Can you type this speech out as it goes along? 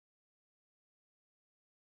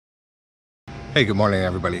Hey, good morning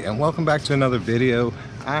everybody, and welcome back to another video.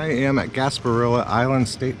 I am at Gasparilla Island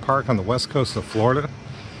State Park on the west coast of Florida.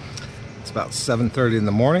 It's about 7:30 in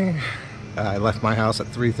the morning. I left my house at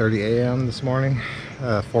 3:30 a.m. this morning.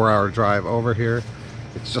 4-hour drive over here.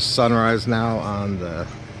 It's just sunrise now on the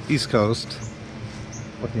east coast,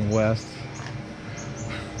 looking west.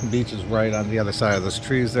 The beach is right on the other side of those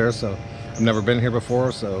trees there, so I've never been here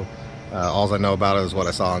before, so all I know about it is what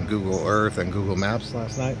I saw on Google Earth and Google Maps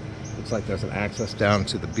last night. Looks like there's an access down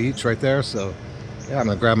to the beach right there, so yeah, I'm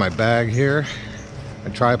gonna grab my bag here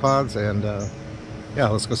and tripods, and yeah,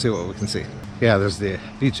 let's go see what we can see. Yeah, there's the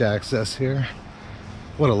beach access here.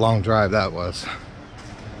 What a long drive that was.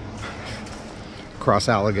 Across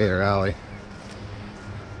Alligator Alley.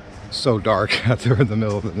 So dark out there in the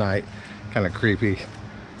middle of the night, kind of creepy.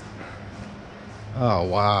 Oh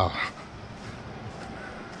wow.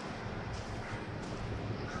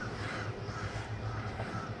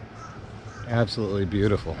 Absolutely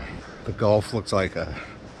beautiful. The Gulf looks like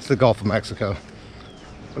it's the Gulf of Mexico.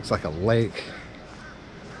 Looks like a lake.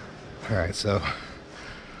 All right, so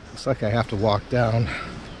looks like I have to walk down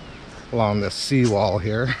along this seawall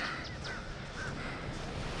here.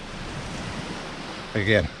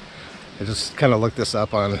 Again, I just kind of looked this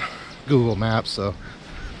up on Google Maps, so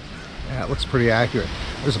yeah, it looks pretty accurate.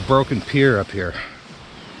 There's a broken pier up here.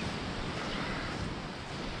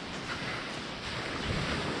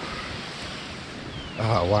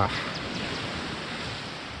 Oh wow,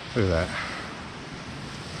 look at that.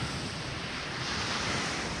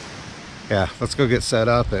 Yeah, let's go get set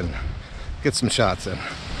up and get some shots in.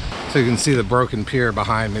 So you can see the broken pier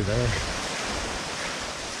behind me there.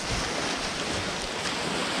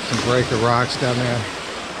 Some breaker rocks down there.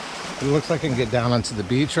 It looks like I can get down onto the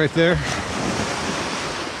beach right there.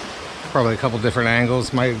 Probably a couple different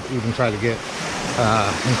angles. Might even try to get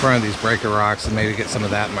in front of these breaker rocks and maybe get some of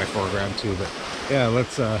that in my foreground too. But yeah,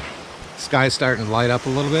 let's sky's starting to light up a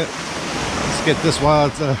little bit. Let's get this while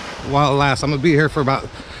it lasts. I'm gonna be here for about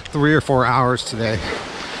 3 or 4 hours today.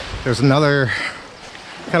 There's another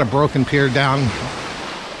kind of broken pier down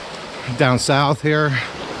south here,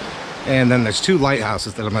 and then there's 2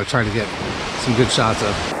 lighthouses that I'm gonna try to get some good shots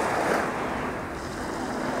of.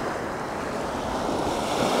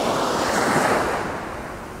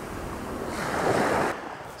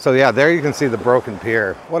 So yeah, there you can see the broken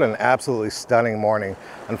pier. What an absolutely stunning morning.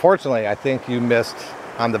 Unfortunately, I think you missed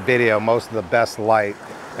on the video most of the best light.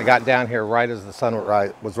 I got down here right as the sun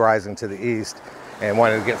was rising to the east and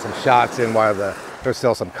wanted to get some shots in while there's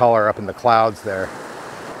still some color up in the clouds there.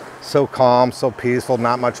 So calm, so peaceful,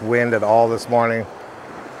 not much wind at all this morning.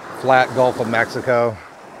 Flat Gulf of Mexico.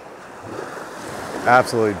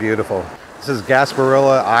 Absolutely beautiful. This is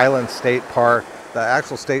Gasparilla Island State Park. The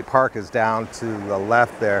actual state park is down to the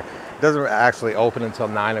left there. It doesn't actually open until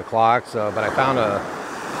 9 o'clock, but I found a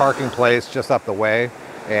parking place just up the way,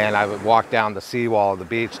 and I would walk down the seawall of the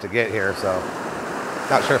beach to get here, so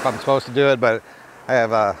not sure if I'm supposed to do it, but I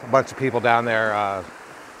have a bunch of people down there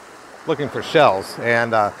looking for shells,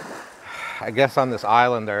 and I guess on this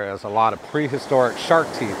island there is a lot of prehistoric shark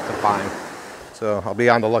teeth to find, so I'll be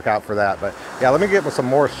on the lookout for that. But yeah, let me get some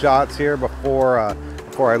more shots here before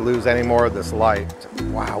I lose any more of this light.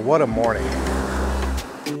 Wow, what a morning.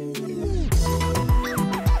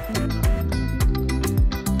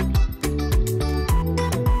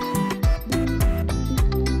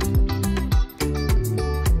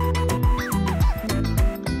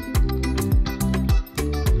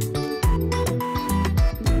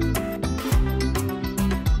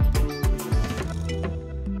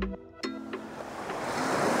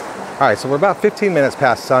 All right, so we're about 15 minutes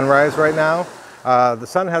past sunrise right now. The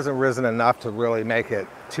sun hasn't risen enough to really make it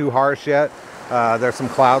too harsh yet. There's some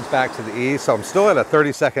clouds back to the east, so I'm still at a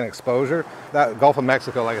 30-second exposure. That Gulf of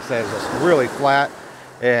Mexico, like I said, is just really flat,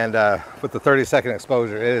 and with the 30-second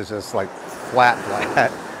exposure, it is just like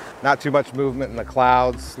flat. Not too much movement in the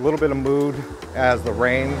clouds, a little bit of mood as the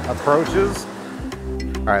rain approaches.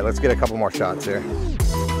 All right, let's get a couple more shots here.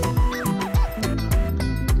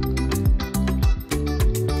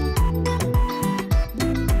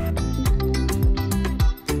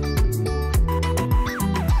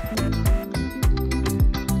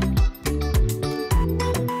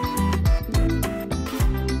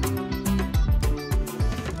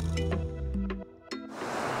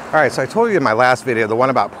 All right, so I told you in my last video, the one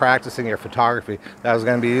about practicing your photography, that I was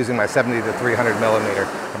going to be using my 70 to 300 millimeter.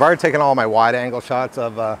 I've already taken all my wide angle shots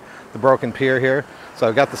of the broken pier here. So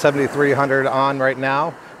I've got the 70-300 on right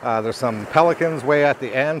now. There's some pelicans way at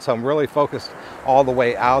the end, so I'm really focused all the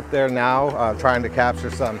way out there now, trying to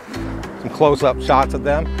capture some close-up shots of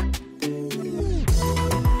them.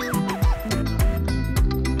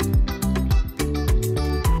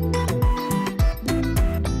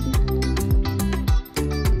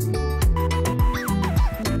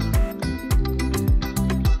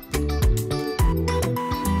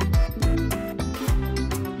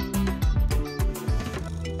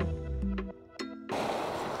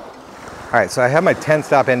 All right, so I have my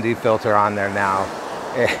 10-stop ND filter on there now.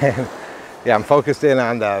 And yeah, I'm focused in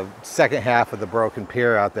on the second half of the broken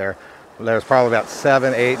pier out there. There's probably about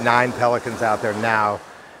 7, 8, 9 pelicans out there now.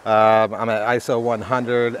 I'm at ISO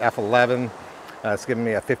 100 f11. It's giving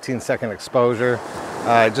me a 15-second exposure.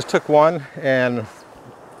 I just took one, and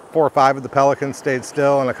 4 or 5 of the pelicans stayed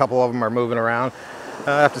still, and a couple of them are moving around.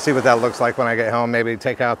 I have to see what that looks like when I get home. Maybe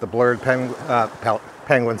take out the blurred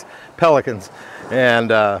pelicans,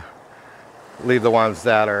 and leave the ones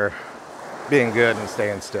that are being good and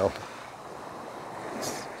staying still.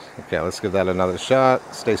 Okay, let's give that another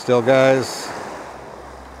shot. Stay still, guys.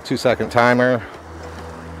 2-second timer.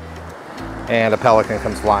 And a pelican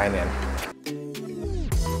comes flying in.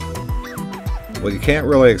 Well, you can't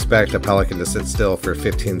really expect a pelican to sit still for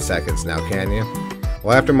 15 seconds now, can you?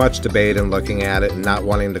 Well, after much debate and looking at it and not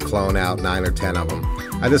wanting to clone out 9 or 10 of them,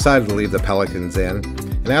 I decided to leave the pelicans in.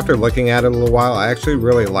 And after looking at it a little while, I actually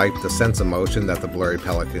really liked the sense of motion that the blurry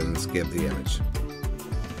pelicans give the image.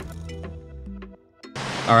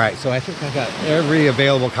 All right, so I think I got every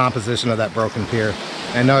available composition of that broken pier.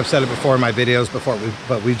 I know I've said it before in my videos before,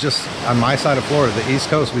 but we just, on my side of Florida, the East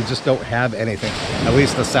Coast, we just don't have anything. At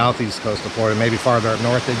least the southeast coast of Florida, maybe farther up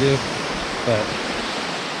north they do. But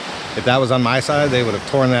if that was on my side, they would have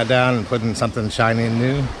torn that down and put in something shiny and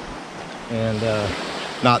new. And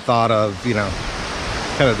not thought of, you know,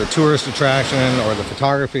 kind of the tourist attraction or the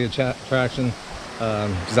photography attraction.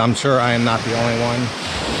 Because I'm sure I am not the only one,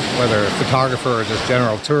 whether a photographer or just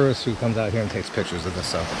general tourist, who comes out here and takes pictures of this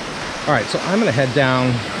stuff. All right, so I'm gonna head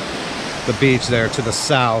down the beach there to the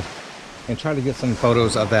south and try to get some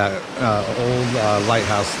photos of that old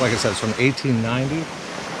lighthouse. Like I said, it's from 1890.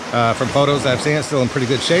 From photos I've seen, it's still in pretty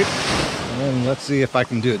good shape. And let's see if I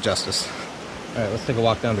can do it justice. All right, let's take a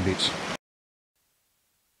walk down the beach.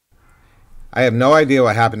 I have no idea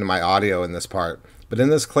what happened to my audio in this part, but in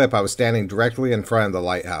this clip I was standing directly in front of the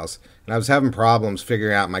lighthouse, and I was having problems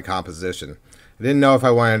figuring out my composition. I didn't know if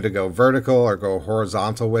I wanted to go vertical or go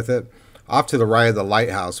horizontal with it. Off to the right of the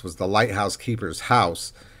lighthouse was the lighthouse keeper's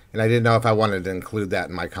house, and I didn't know if I wanted to include that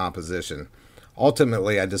in my composition.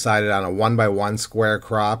 Ultimately, I decided on a 1x1 square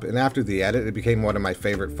crop, and after the edit, it became one of my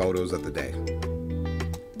favorite photos of the day.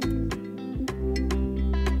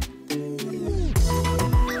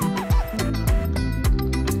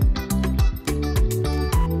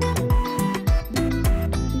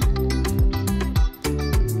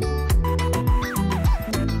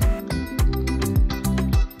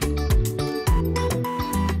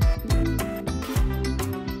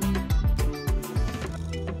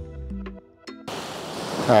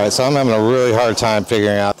 Alright, so I'm having a really hard time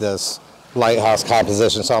figuring out this lighthouse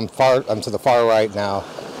composition. So I'm to the far right now,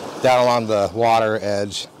 down along the water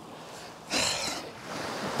edge.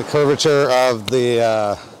 The curvature of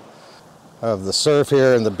the surf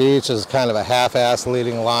here and the beach is kind of a half-ass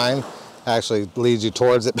leading line. Actually leads you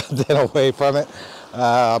towards it, but then away from it.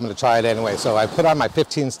 I'm going to try it anyway. So I put on my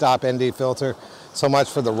 15-stop ND filter. So much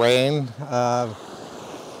for the rain. Got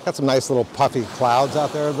some nice little puffy clouds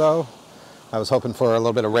out there though. I was hoping for a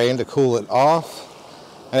little bit of rain to cool it off.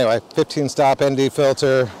 Anyway, 15-stop ND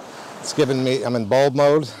filter. It's giving me, I'm in bulb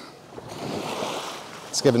mode.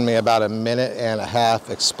 It's giving me about 1.5 minutes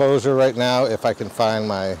exposure right now if I can find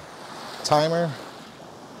my timer.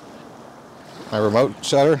 My remote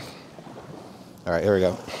shutter. All right, here we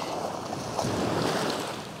go.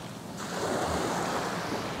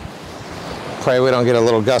 Pray we don't get a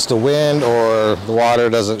little gust of wind or the water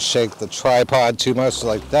doesn't shake the tripod too much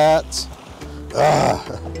like that. Be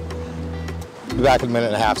back in 1.5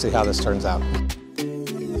 minutes, see how this turns out.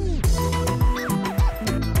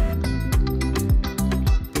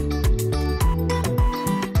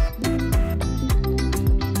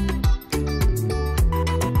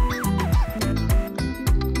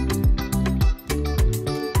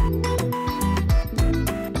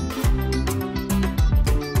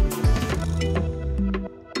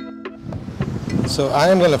 So I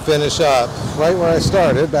am going to finish up right where I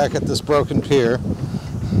started, back at this broken pier.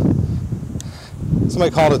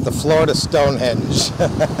 Somebody called it the Florida Stonehenge,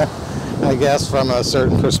 I guess, from a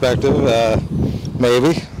certain perspective,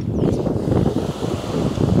 maybe.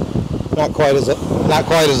 Not quite as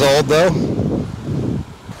old though.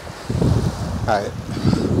 All right,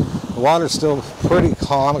 the water's still pretty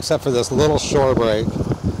calm except for this little shore break.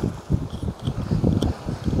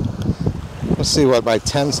 Let's see what my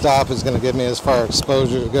 10 stop is going to give me as far as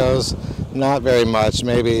exposure goes. Not very much,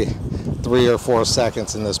 maybe 3 or 4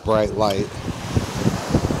 seconds in this bright light.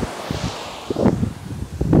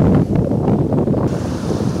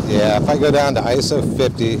 Yeah, if I go down to ISO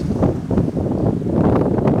 50,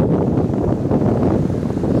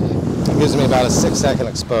 gives me about a 6-second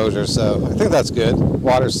exposure, so I think that's good.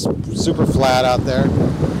 Water's super flat out there.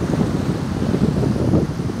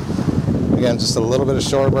 Again, just a little bit of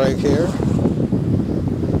shore break here.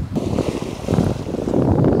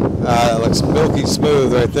 It looks milky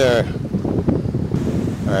smooth right there.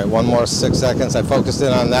 All right, one more 6 seconds. I focused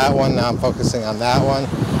in on that one. Now I'm focusing on that one.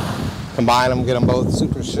 Combine them, get them both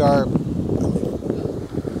super sharp.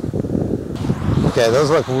 Okay, those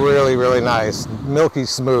look really, really nice. Milky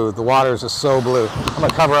smooth. The water is just so blue. I'm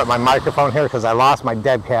gonna cover up my microphone here because I lost my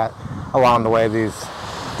dead cat along the way. These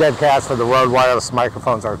dead cats for the Rode wireless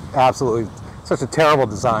microphones are absolutely such a terrible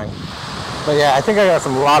design. But yeah, I think I got a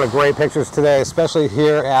lot of great pictures today, especially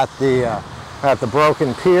here at the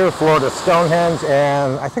broken pier, Florida Stonehenge,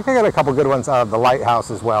 and I think I got a couple good ones out of the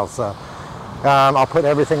lighthouse as well. So I'll put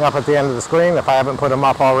everything up at the end of the screen if I haven't put them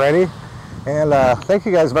up already. And thank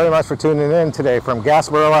you guys very much for tuning in today from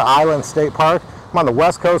Gasparilla Island State Park. I'm on the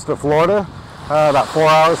west coast of Florida, about 4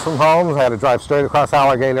 hours from home. I had to drive straight across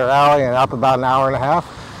Alligator Alley and up about an hour and a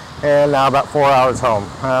half, and now about 4 hours home.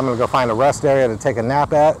 I'm gonna go find a rest area to take a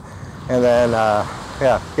nap at, and then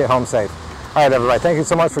yeah, get home safe. All right, everybody, thank you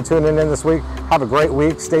so much for tuning in this week. Have a great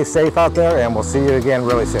week. Stay safe out there, and we'll see you again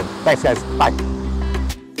really soon. Thanks, guys. Bye.